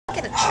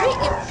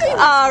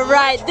All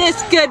right, this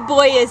good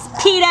boy is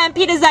Peeta, and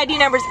Peeta's ID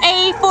number is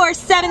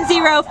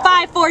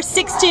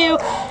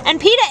A4705462, and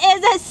Peeta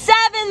is a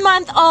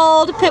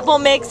 7-month-old pit bull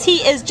mix.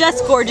 He is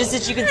just gorgeous.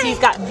 As you can see, he's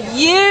got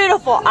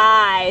beautiful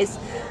eyes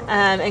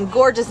and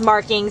gorgeous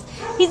markings.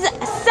 He's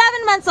 7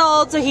 months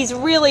old, so he's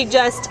really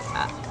just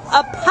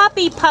a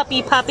puppy.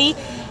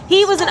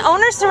 He was an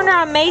owner surrender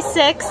on May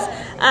 6th,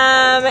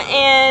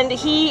 and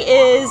he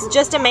is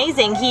just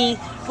amazing. He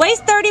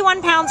weighs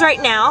 31 pounds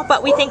right now,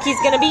 but we think he's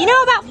going to be,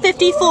 about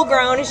 50 full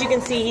grown. As you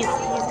can see, he's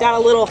got a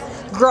little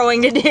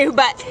growing to do,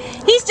 but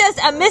he's just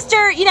a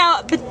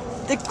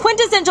the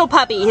quintessential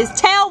puppy. His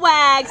tail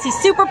wags, he's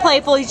super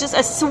playful, he's just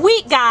a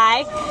sweet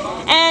guy,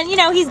 and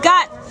he's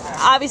got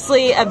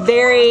obviously a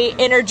very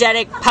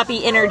energetic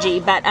puppy energy,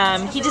 but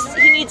he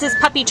needs his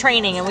puppy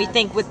training, and we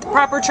think with the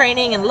proper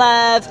training and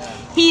love,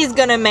 he's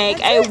gonna make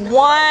a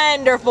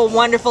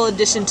wonderful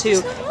addition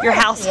to your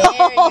household.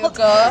 There you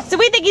go. So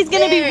we think he's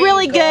gonna be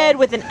really good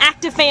with an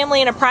active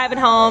family in a private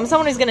home,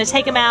 someone who's gonna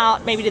take him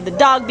out maybe to the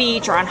dog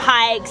beach or on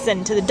hikes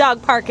and to the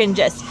dog park and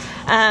just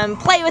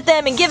play with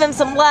them and give him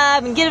some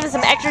love and give him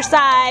some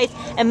exercise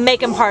and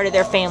make him part of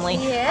their family.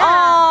 Yeah.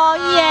 Oh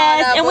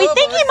yes, and we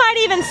think he might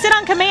even sit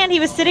on command.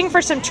 He was sitting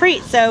for some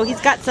treats, so he's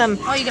got some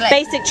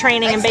basic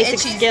training and basic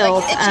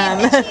skills,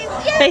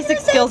 basic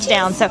skills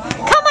down. So come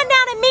on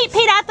down and meet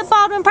Peeta at the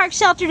Baldwin Park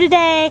shelter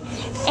today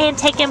and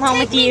take him home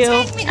with you.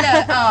 Take me,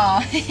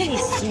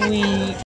 He's sweet.